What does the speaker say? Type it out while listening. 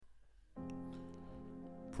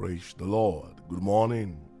Praise the Lord. Good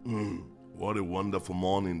morning. What a wonderful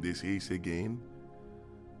morning this is again.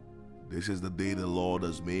 This is the day the Lord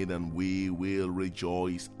has made, and we will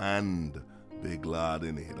rejoice and be glad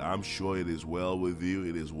in it. I'm sure it is well with you.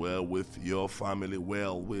 It is well with your family,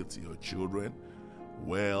 well with your children,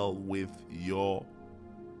 well with your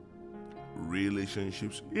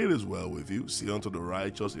relationships. It is well with you. See unto the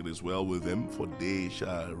righteous, it is well with them, for they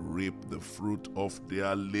shall reap the fruit of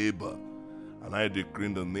their labor. And I decree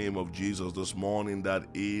in the name of Jesus this morning that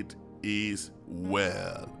it is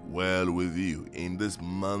well with you in this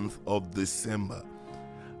month of December.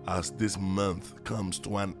 As this month comes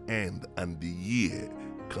to an end and the year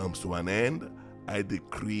comes to an end, I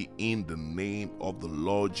decree in the name of the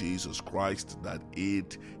Lord Jesus Christ that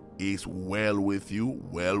it is well with you,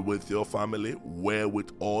 well with your family, well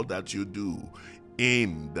with all that you do.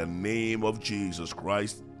 In the name of Jesus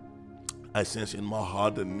Christ, I sense in my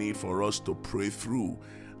heart the need for us to pray through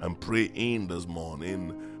and pray in this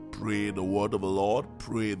morning. Pray the word of the Lord.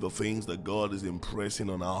 Pray the things that God is impressing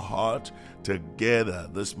on our heart together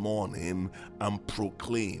this morning and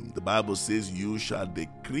proclaim. The Bible says, you shall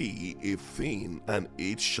decree a thing and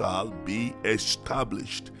it shall be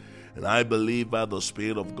established. And I believe by the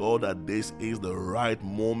Spirit of God that this is the right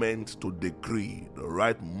moment to decree, the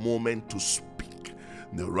right moment to speak,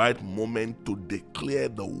 the right moment to declare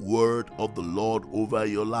the word of the Lord over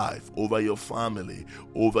your life, over your family,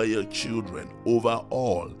 over your children, over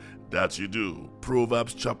all that you do.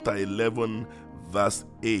 Proverbs chapter 11 verse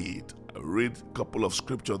 8. I read a couple of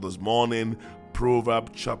scriptures this morning.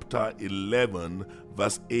 Proverbs chapter 11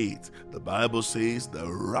 verse 8. The Bible says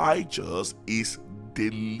the righteous is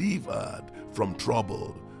delivered from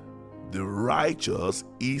trouble. The righteous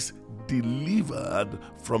is delivered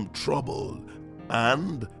from trouble,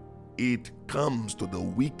 and it comes to the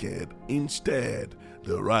wicked instead.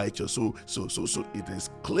 The righteous. So it is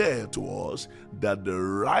clear to us that the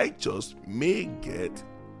righteous may get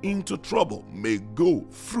into trouble, may go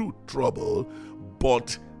through trouble,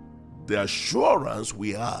 but the assurance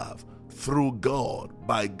we have through God,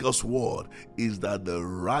 by God's word, is that the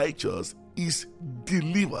righteous is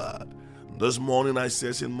delivered. This morning I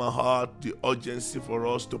sense in my heart the urgency for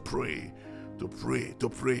us to pray, and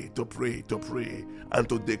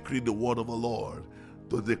to decree the word of the Lord,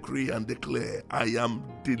 to decree and declare, I am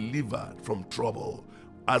delivered from trouble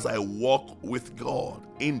as I walk with God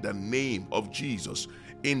in the name of Jesus.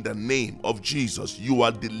 In the name of Jesus, you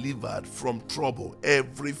are delivered from trouble,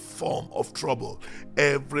 every form of trouble,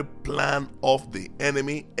 every plan of the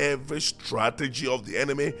enemy, every strategy of the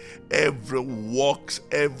enemy, every works,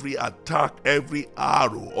 every attack, every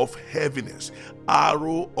arrow of heaviness.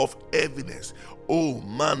 Oh,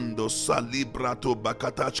 mando salibrato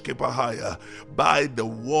bakatachke pahaya. By the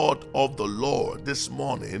word of the Lord this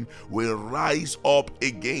morning, we rise up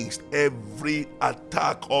against every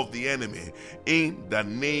attack of the enemy in the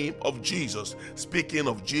name of Jesus. Speaking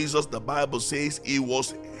of Jesus, the Bible says he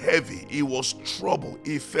was heavy, he was troubled,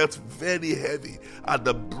 he felt very heavy at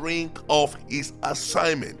the brink of his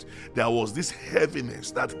assignment. There was this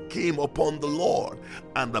heaviness that came upon the Lord,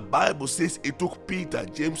 and the Bible says it took Peter,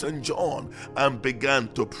 James, and John and began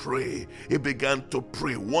to pray. He began to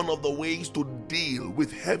pray. One of the ways to deal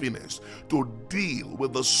with heaviness, to deal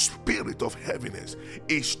with the spirit of heaviness,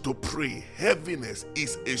 is to pray. Heaviness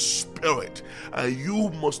is a spirit, and you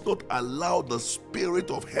must not allow the spirit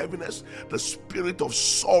of heaviness, the spirit of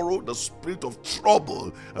sorrow, the spirit of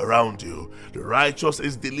trouble around you. The righteous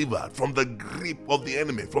is delivered from the grip of the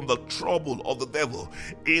enemy, from the trouble of the devil,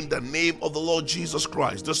 in the name of the Lord Jesus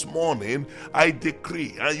Christ. This morning I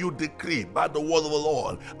decree, and you decree by the word of the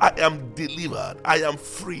Lord, I am delivered, I am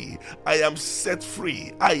free, I am set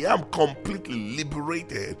free, I am completely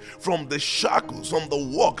liberated from the shackles, from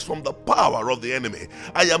the works, from the power of the enemy.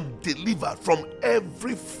 I am delivered from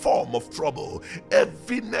every form of trouble.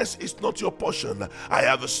 Heaviness is not your portion. I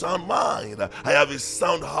have a sound mind, I have a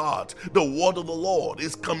sound heart. The word of the Lord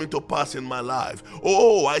is coming to pass in my life.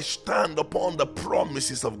 Oh, I stand upon the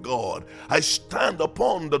promises of God. I stand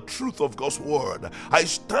upon the truth of God's word. I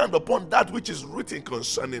stand upon that which is written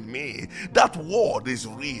concerning me. That word is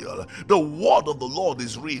real. The word of the Lord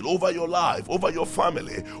is real over your life, over your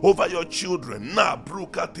family, over your children. Na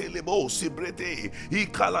bruka telebo sibrete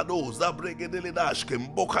ikalado zabregedeledash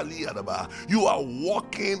kembokaliadaba. You are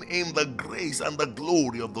walking in the grace and the glory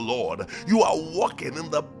glory of the Lord. You are walking in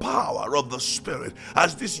the power of the Spirit.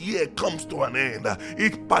 As this year comes to an end,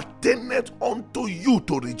 it pertaineth unto you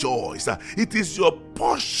to rejoice. It is your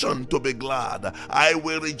portion to be glad. I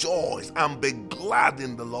will rejoice and be glad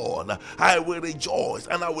in the Lord. I will rejoice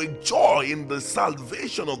and I will joy in the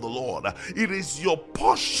salvation of the Lord. It is your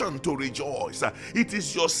portion to rejoice. It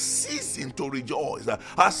is your season to rejoice.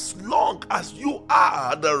 As long as you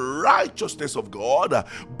are the righteousness of God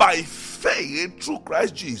by faith through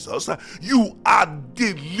Christ Jesus, you are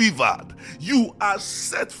delivered. You are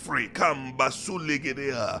set free.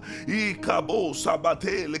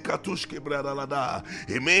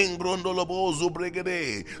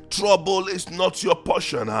 Trouble is not your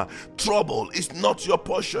portion. Trouble is not your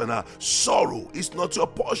portion. Sorrow is not your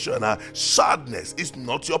portion. Sadness is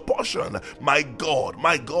not your portion. My God,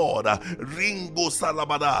 Ringo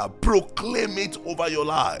Salabada, proclaim it over your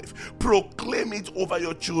life. Proclaim it over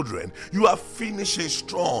your children. You are finishing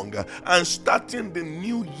strong and starting the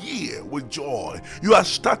new year with joy. You are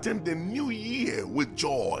starting the new year with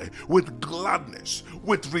joy, with gladness,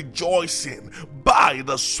 with rejoicing by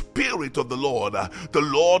the Spirit of the Lord. The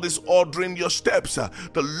Lord is ordering your steps.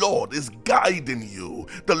 The Lord is guiding you.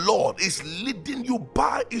 The Lord is leading you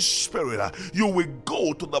by His Spirit. You will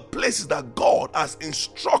go to the places that God has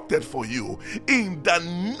instructed for you in the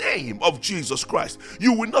name of Jesus Christ.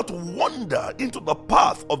 You will not wander into the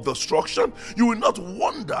path of destruction. You will not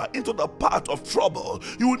wander into the path of trouble.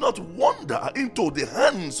 You will not wander into the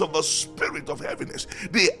hands of the spirit of heaviness.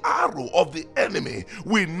 The arrow of the enemy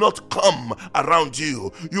will not come around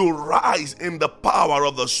you. You rise in the power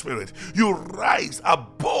of the Spirit. You rise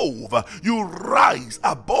above. You rise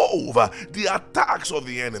above the attacks of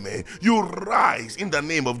the enemy. You rise in the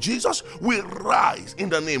name of Jesus. We rise in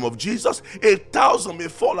the name of Jesus. 1,000 may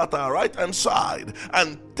fall at our right hand side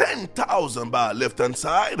and 10,000 by our left hand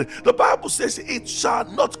side. The Bible says it shall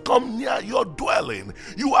not come near your dwelling.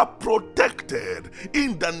 You are protected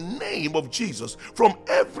in the name of Jesus from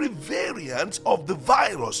every variant of the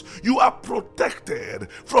virus. You are protected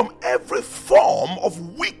from every form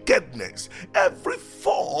of wickedness. Every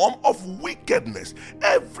form of wickedness.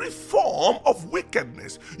 Every form of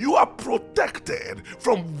wickedness. You are protected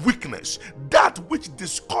from weakness. That which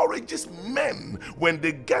discourages men when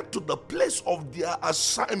they get to the place of their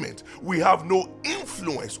assignment. We have no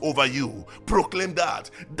influence over you. Proclaim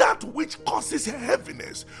that. That which causes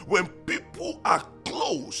heaviness when people are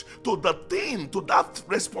close to the thing, to that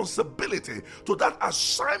responsibility, to that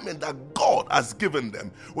assignment that God has given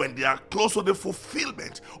them, when they are close to the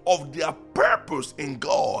fulfillment of their purpose in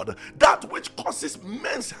God, that which causes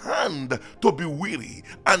men's hand to be weary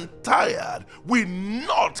and tired will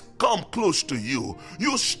not come close to you.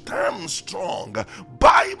 You stand strong.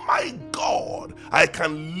 By my God, I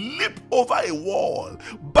can leap over a wall.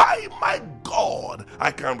 By my God,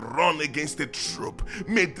 I can run against a troop.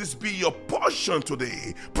 May this be your portion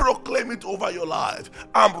today. Proclaim it over your life.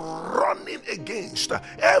 I'm running against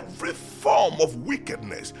every form of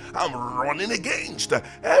wickedness. I'm running against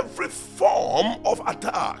every form of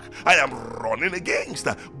attack. I am running against,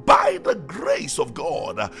 by the grace of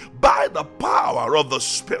God, by the power of the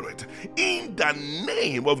Spirit, in the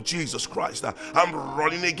name of Jesus Christ. I'm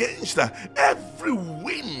running against every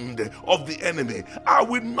wind of the enemy. I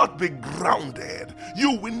will not be grounded.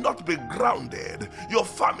 You will not be grounded. Your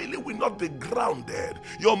family will not be grounded.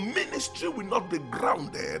 Your ministry will not be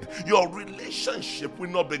grounded. Your relationship will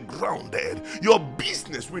not be grounded. Your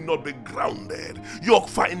business will not be grounded. Your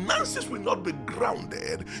finances will not be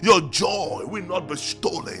grounded. Your joy will not be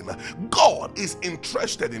stolen. God is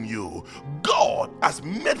interested in you. God has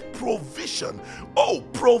made provision. Oh,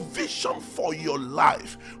 provision for your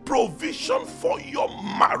life, provision for your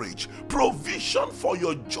marriage, provision for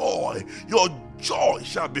your joy. Your joy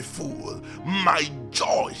shall be full. My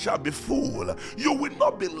joy shall be full. You will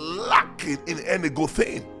not be lacking in any good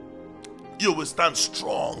thing. You will stand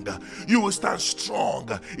strong. You will stand strong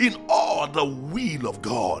in all the will of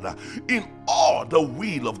God. In all the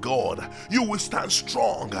will of God. You will stand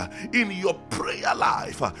strong in your prayer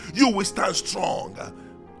life. You will stand strong.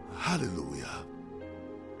 Hallelujah.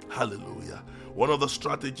 Hallelujah. One of the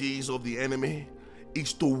strategies of the enemy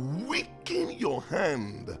is to weaken your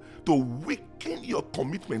hand, to weaken your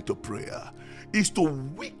commitment to prayer, is to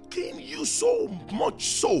weaken you so much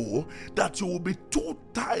so that you will be too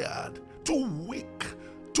tired, too weak,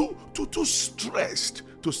 too stressed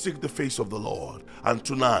to seek the face of the Lord. And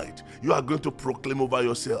tonight, you are going to proclaim over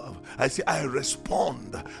yourself. I say, I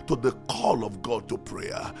respond to the call of God to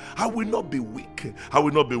prayer. I will not be weak. I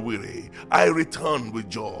will not be weary. I return with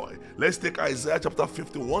joy. Let's take Isaiah chapter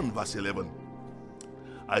 51, verse 11.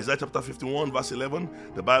 Isaiah chapter 51, verse 11,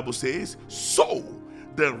 the Bible says, so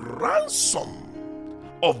the ransom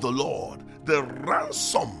of the Lord, the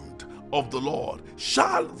ransomed of the Lord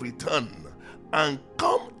shall return and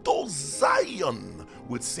come to Zion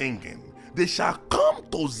with singing. They shall come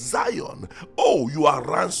to Zion. Oh, you are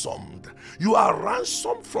ransomed. You are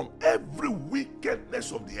ransomed from every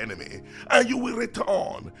wickedness of the enemy, and you will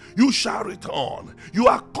return. You shall return. You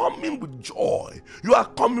are coming with joy. You are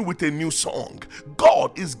coming with a new song.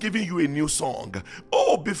 God is giving you a new song.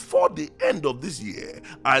 Oh, before the end of this year,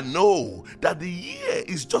 I know that the year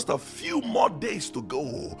is just a few more days to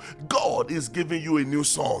go. God is giving you a new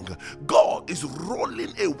song. God is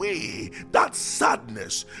rolling away that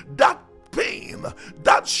sadness, that pain,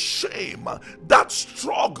 that shame, that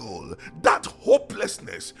struggle, that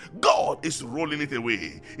hopelessness. God is rolling it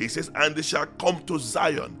away. He says, and they shall come to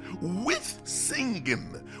Zion with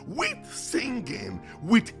singing,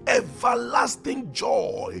 with everlasting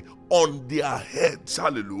joy on their heads.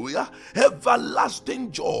 Hallelujah.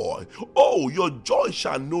 Everlasting joy. Oh, your joy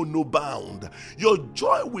shall know no bound. Your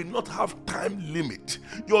joy will not have time limit.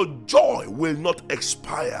 Your joy will not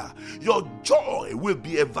expire. Your joy will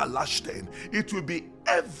be everlasting. It will be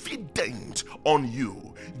evident on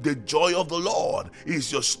you. The joy of the Lord is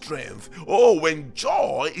your strength. Oh, when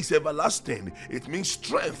joy is everlasting, it means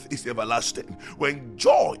strength is everlasting. When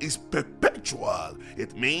joy is perpetual,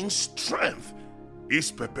 it means strength is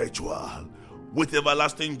perpetual. With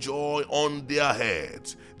everlasting joy on their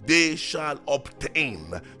heads, they shall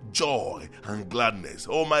obtain joy and gladness.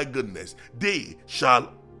 Oh my goodness, they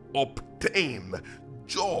shall obtain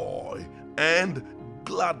joy and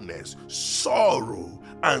gladness. Sorrow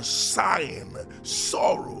and sighing,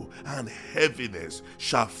 sorrow and heaviness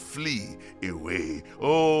shall flee away.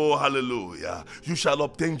 Oh, hallelujah. You shall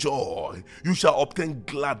obtain joy. You shall obtain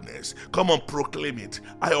gladness. Come on, proclaim it.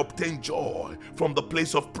 I obtain joy from the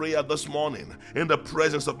place of prayer this morning in the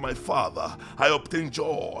presence of my Father. I obtain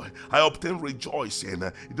joy. I obtain rejoicing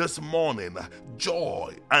this morning.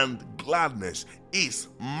 Joy and gladness is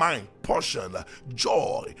my portion.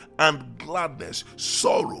 Joy and gladness,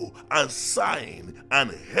 sorrow and sighing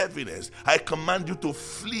and heaviness, I command you to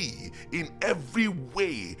flee in every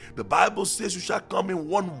way. The Bible says you shall come in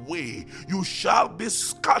one way, you shall be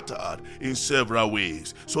scattered in several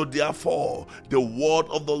ways. So therefore, the word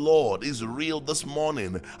of the Lord is real this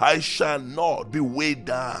morning. I shall not be weighed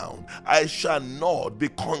down. I shall not be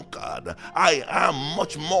conquered. I am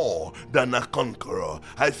much more than a conqueror.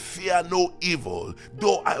 I fear no evil.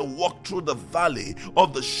 Though I walk through the valley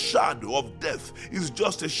of the shadow of death, it's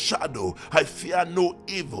just a shadow. I fear no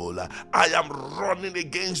evil. I am running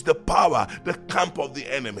against the power, the camp of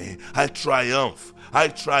the enemy. I triumph. I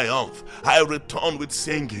triumph. I return with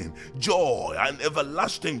singing. Joy and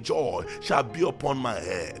everlasting joy shall be upon my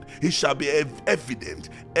head. It shall be evident,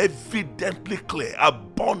 evidently clear,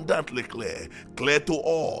 abundantly clear, clear to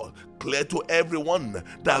all, clear to everyone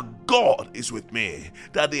that God is with me,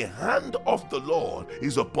 that the hand of the Lord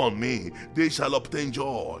is upon me. They shall obtain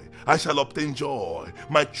joy. I shall obtain joy.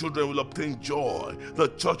 My children will obtain joy. The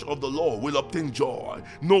church of the Lord will obtain joy.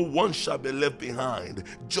 No one shall be left behind.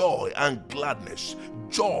 Joy and gladness.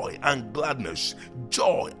 Joy and gladness.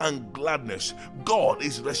 Joy and gladness. God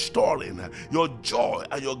is restoring your joy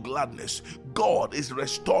and your gladness. God is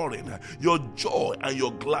restoring your joy and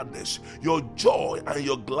your gladness. Your joy and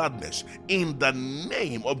your gladness in the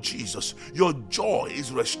name of Jesus. Your joy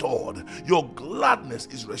is restored. Your gladness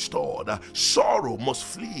is restored. Sorrow must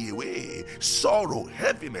flee away. Sorrow,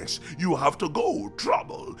 heaviness, you have to go.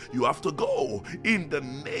 Trouble, you have to go. In the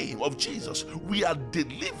name of Jesus, we are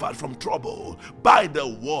delivered from trouble by the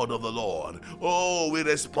word of the Lord. Oh, we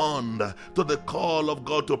respond to the call of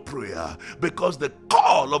God to prayer, because the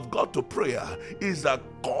call of God to prayer is a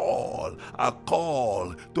call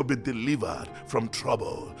to be delivered from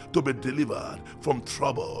trouble, to be delivered from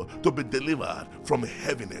trouble, to be delivered from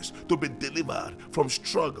heaviness, to be delivered from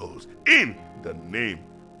struggles in the name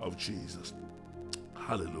of Jesus.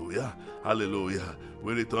 Hallelujah, hallelujah.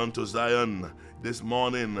 We return to Zion this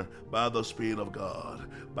morning by the Spirit of God,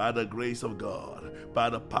 by the grace of God, by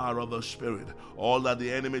the power of the Spirit. All that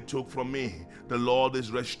the enemy took from me, the Lord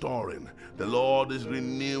is restoring. The Lord is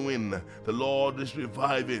renewing. The Lord is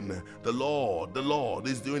reviving. The Lord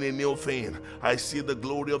is doing a new thing. I see the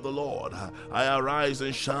glory of the Lord. I arise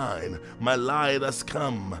and shine. My light has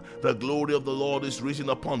come. The glory of the Lord is risen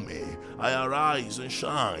upon me. I arise and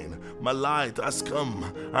shine. My light has come,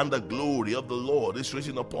 and the glory of the Lord is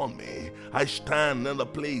risen upon me. I stand stand in the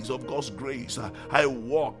place of God's grace. I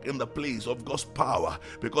walk in the place of God's power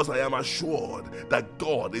because I am assured that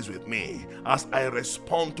God is with me. As I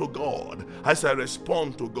respond to God,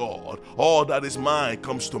 all that is mine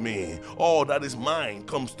comes to me. All that is mine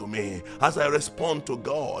comes to me. As I respond to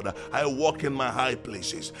God, I walk in my high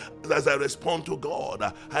places. As I respond to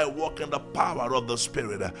God, I walk in the power of the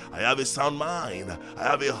Spirit. I have a sound mind. I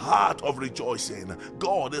have a heart of rejoicing.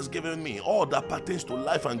 God has given me all that pertains to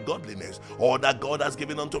life and godliness. All that God has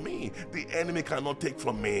given unto me, the enemy cannot take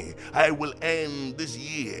from me. I will end this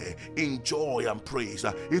year in joy and praise.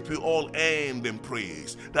 It will all end in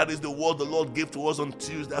praise. That is the word the Lord gave to us on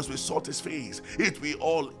Tuesday as we sought His face. It will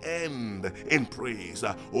all end in praise.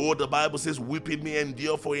 Oh, the Bible says, weeping may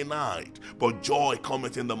endure for a night, but joy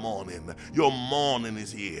cometh in the morning. Your morning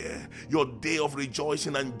is here. Your day of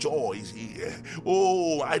rejoicing and joy is here.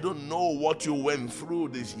 Oh, I don't know what you went through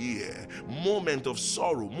this year. Moment of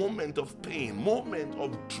sorrow, moment of pain, moment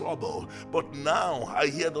of trouble. But now I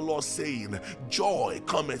hear the Lord saying, joy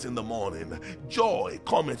cometh in the morning. Joy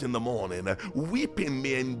cometh in the morning. Weeping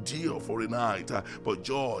may endure for a night, but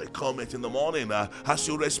joy cometh in the morning. As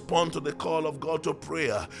you respond to the call of God to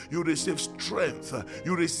prayer, you receive strength.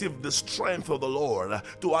 You receive the strength of the Lord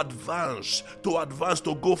to advance,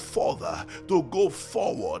 to go further, to go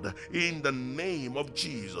forward in the name of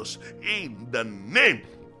Jesus. In the name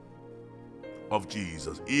of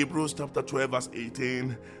Jesus. Hebrews chapter 12 verse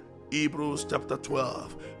 18. Hebrews chapter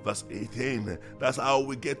 12 verse 18. That's how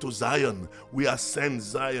we get to Zion. We ascend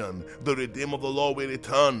Zion. The Redeemer of the Lord will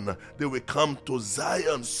return. They will come to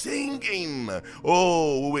Zion singing.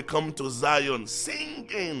 Oh, we will come to Zion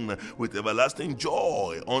singing with everlasting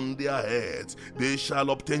joy on their heads. They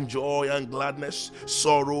shall obtain joy and gladness.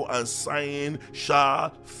 Sorrow and sighing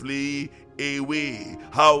shall flee away.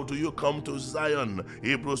 How do you come to Zion?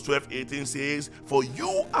 Hebrews 12:18 says, for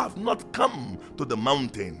you have not come to the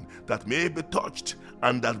mountain that may be touched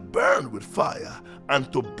and that burned with fire,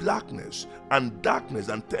 and to blackness and darkness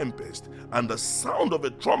and tempest, and the sound of a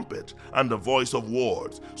trumpet and the voice of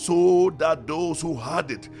words, so that those who heard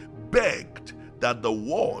it begged that the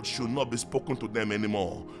word should not be spoken to them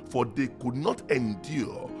anymore, for they could not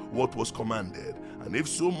endure what was commanded. And if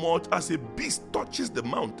so much as a beast touches the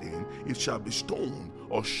mountain, it shall be stoned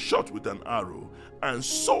or shot with an arrow. And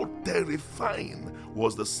so terrifying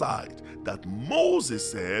was the sight that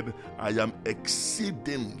Moses said, I am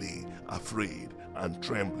exceedingly afraid and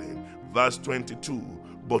trembling. Verse 22,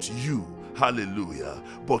 but you, hallelujah,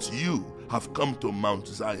 but you have come to Mount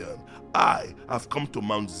Zion. I have come to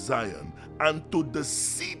Mount Zion and to the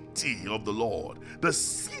city of the Lord, the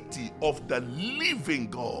city of the living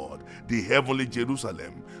God, the heavenly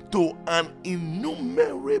Jerusalem, to an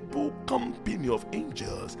innumerable company of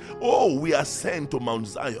angels. Oh, we ascend to Mount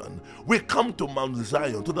Zion. We come to Mount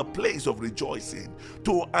Zion, to the place of rejoicing,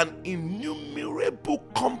 to an innumerable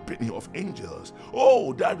company of angels.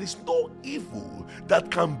 Oh, there is no evil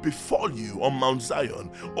that can befall you on Mount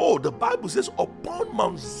Zion. Oh, the Bible says, upon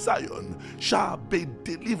Mount Zion shall be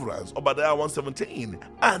deliverance, Obadiah 1:17,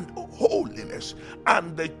 and holiness,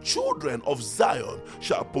 and the children of Zion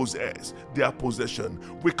shall possess their possession.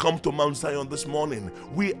 We come to Mount Zion this morning.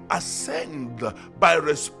 We ascend by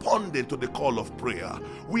responding to the call of prayer.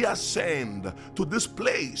 We ascend to this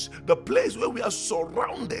place, the place where we are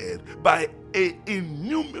surrounded by an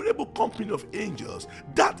innumerable company of angels.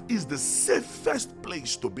 That is the safest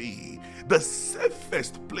place to be. The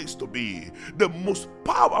safest place to be. The most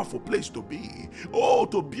powerful place to be. Oh,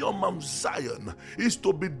 to be on Mount Zion is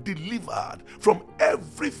to be delivered from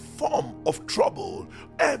every form of trouble,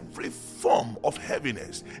 every form of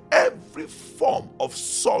heaviness, every form of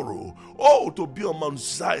sorrow. Oh, to be on Mount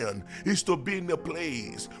Zion is to be in a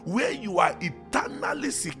place where you are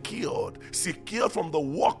eternally secured from the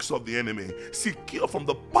works of the enemy, secure from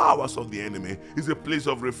the powers of the enemy. Is a place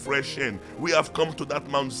of refreshing. We have come to that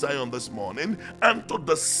Mount Zion this morning, and to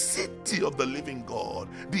the city of the living God,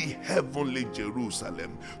 the heavenly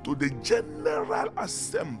Jerusalem, to the general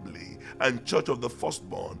assembly and church of the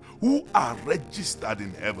firstborn who are registered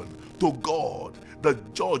in heaven, to God, the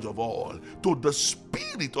judge of all, to the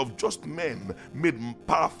spirit of just men made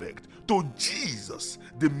perfect, to Jesus,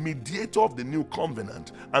 the mediator of the new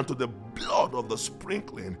covenant, and to the blood of the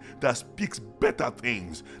sprinkling that speaks better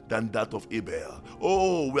things than that of Abel.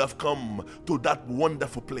 Oh, we have come to that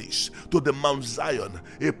wonderful place, to the Mount Zion,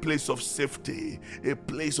 a place of safety, a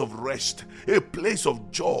place of rest, a place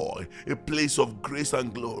of joy, a place of grace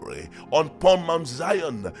and glory. Upon Mount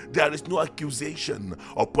Zion, there is no accusation.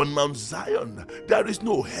 Upon Mount Zion, there is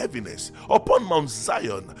no heaviness. Upon Mount Zion,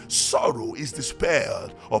 Zion, sorrow is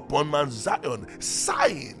dispelled. Upon Mount Zion,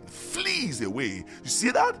 sighing flees away. You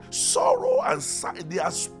see that? Sorrow and sighing, they are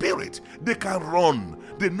spirit. They can run.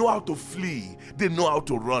 They know how to flee. They know how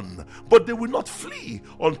to run. But they will not flee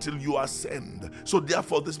until you ascend. So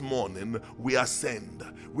therefore this morning, we ascend.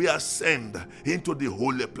 We ascend into the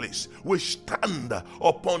holy place. We stand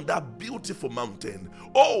upon that beautiful mountain.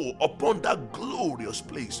 Oh, upon that glorious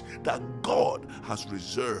place that God has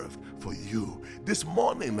reserved for you. This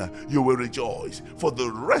morning, you will rejoice for the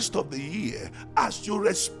rest of the year as you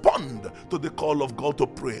respond to the call of God to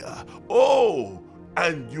prayer. Oh,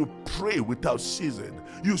 and you pray without ceasing.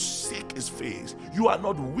 You seek his face. You are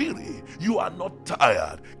not weary. You are not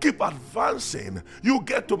tired. Keep advancing. You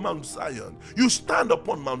get to Mount Zion. You stand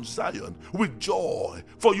upon Mount Zion with joy,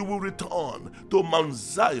 for you will return to Mount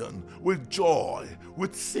Zion with joy,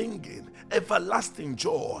 with singing. Everlasting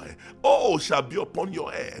joy, oh, shall be upon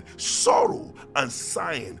your head. Sorrow and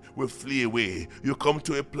sighing will flee away. You come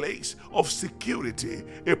to a place of security,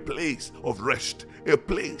 a place of rest, a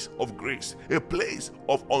place of grace, a place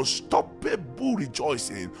of unstoppable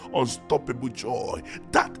rejoicing, unstoppable joy.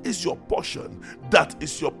 That is your portion. That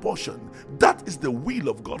is your portion. That is the will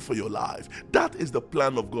of God for your life. That is the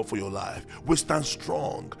plan of God for your life. We stand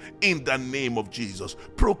strong in the name of Jesus.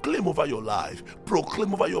 Proclaim over your life.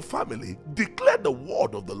 Proclaim over your family. Declare the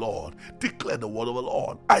word of the Lord. Declare the word of the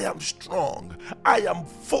Lord. I am strong. I am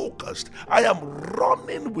focused. I am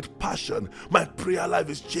running with passion. My prayer life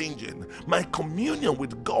is changing. My communion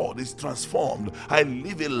with God is transformed. I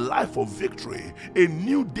live a life of victory. A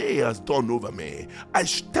new day has dawned over me. I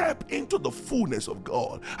step into the fullness of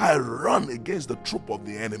God. I run against the troop of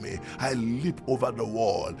the enemy. I leap over the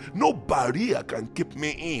wall. No barrier can keep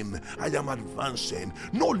me in. I am advancing.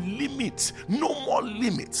 No limit. No more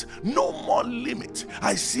limit. No more limit.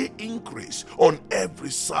 I see increase on every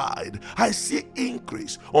side. I see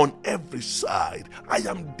increase on every side. I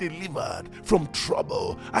am delivered from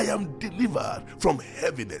trouble. I am delivered from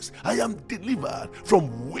heaviness. I am delivered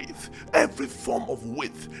from weight. Every form of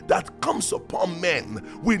weight that comes upon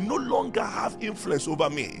men will no longer have influence over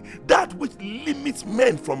me. That which limits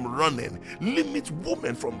men from running, limits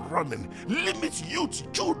women from running, limits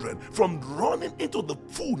youth, children from running into the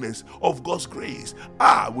fullness of God's grace,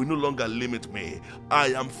 will no longer limit me. I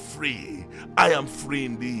am free. I am free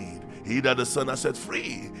indeed. He that the Son has set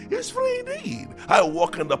free is free indeed. I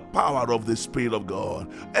walk in the power of the Spirit of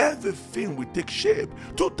God. Everything will take shape.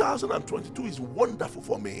 2022 is wonderful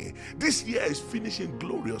for me. This year is finishing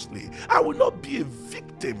gloriously. I will not be a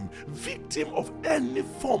victim of any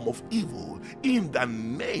form of evil in the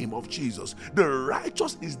name of Jesus. The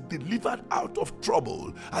righteous is delivered out of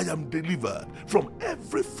trouble. I am delivered from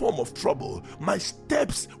every form of trouble. My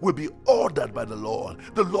steps will be ordered by the Lord.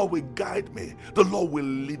 The Lord will guide me. The Lord will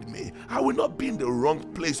lead me. I will not be in the wrong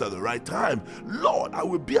place at the right time. Lord, I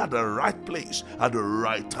will be at the right place at the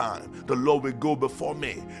right time. The Lord will go before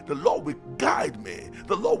me. The Lord will guide me.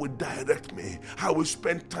 The Lord will direct me. I will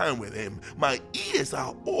spend time with him. My ears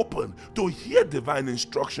are open to hear divine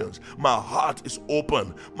instructions. My heart is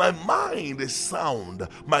open. My mind is sound.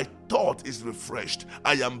 My thought is refreshed.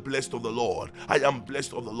 I am blessed of the Lord. I am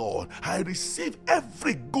blessed of the Lord. I receive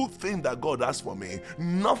every good thing that God has for me.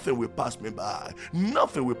 Nothing will pass me by.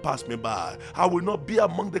 Nothing will pass me by. I will not be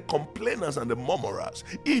among the complainers and the murmurers.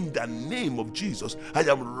 In the name of Jesus, I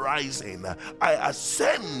am rising. I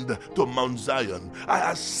ascend to Mount Zion.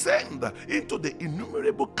 I ascend into the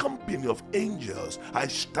innumerable company of angels. I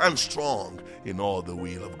stand strong in all the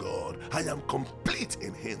will of God. I am complete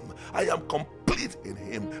in him. I am complete in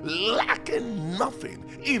him, lacking nothing,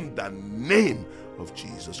 in the name of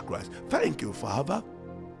Jesus Christ. Thank you, Father.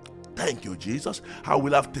 Thank you, Jesus. I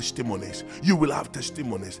will have testimonies. You will have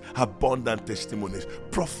testimonies, abundant testimonies.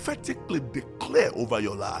 Prophetically declare over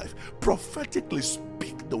your life. Prophetically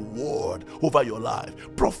speak the word over your life.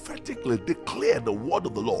 Prophetically declare the word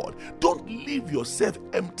of the Lord. Don't leave yourself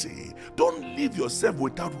empty. Don't leave yourself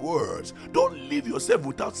without words. Don't leave yourself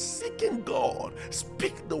without seeking God.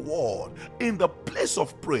 Speak the word. In the place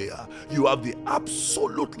of prayer, you have the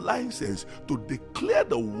absolute license to declare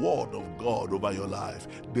the word of God over your life.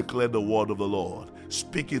 Declare the word of the Lord.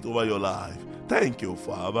 Speak it over your life. Thank you,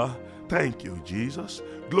 Father. Thank you, Jesus.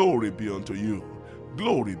 Glory be unto you.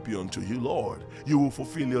 Glory be unto you, Lord. You will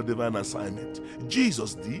fulfill your divine assignment.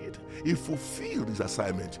 Jesus did. He fulfilled his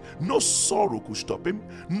assignment. No sorrow could stop him.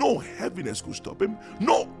 No heaviness could stop him.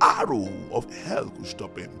 No arrow of hell could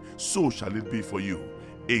stop him. So shall it be for you.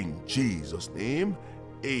 In Jesus' name,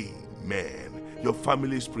 amen. Your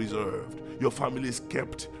family is preserved. Your family is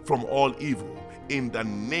kept from all evil. In the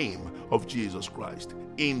name of Jesus Christ.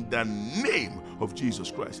 in the name of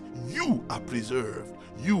Jesus Christ. You are preserved.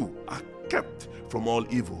 You are kept from all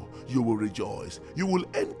evil. You will rejoice. You will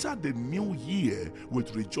enter the new year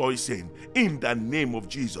with rejoicing in the name of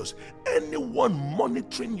Jesus. Anyone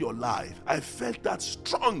monitoring your life, I felt that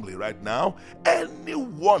strongly right now.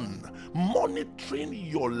 Anyone monitoring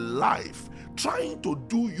your life, trying to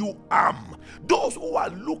do you harm, those who are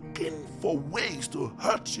looking for ways to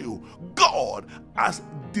hurt you, God has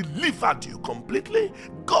delivered you completely.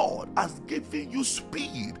 God has given you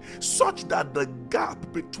speed such that the gap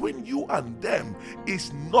between you and them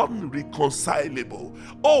is non-reconcilable.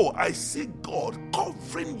 Oh, I see God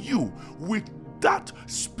covering you with that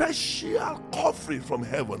special covering from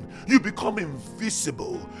heaven. You become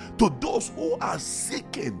invisible to those who are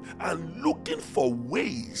seeking and looking for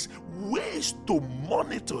ways to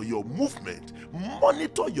monitor your movement,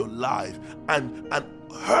 monitor your life, and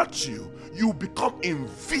hurt you. You become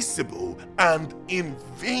invisible and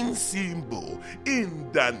invincible in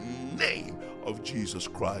the name of Jesus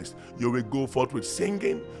Christ. You will go forth with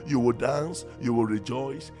singing, you will dance, you will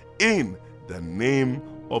rejoice in the name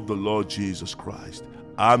of the Lord Jesus Christ.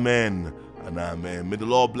 Amen and amen. May the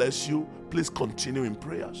Lord bless you. Please continue in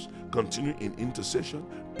prayers, continue in intercession.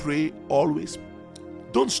 Pray always.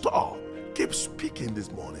 Don't stop. Keep speaking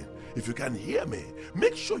this morning. If you can hear me,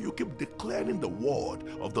 make sure you keep declaring the word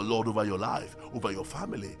of the Lord over your life, over your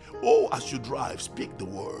family. Oh, as you drive, speak the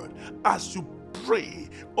word. As you pray,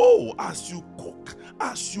 oh, as you cook,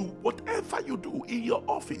 as you, whatever you do in your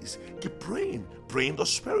office, keep praying. Pray in the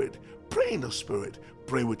Spirit. Pray in the Spirit.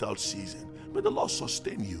 Pray without ceasing. May the Lord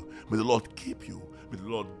sustain you. May the Lord keep you. May the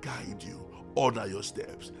Lord guide you. Order your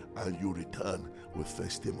steps, and you return with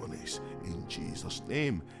testimonies. In Jesus'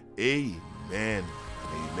 name, amen.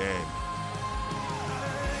 Amen.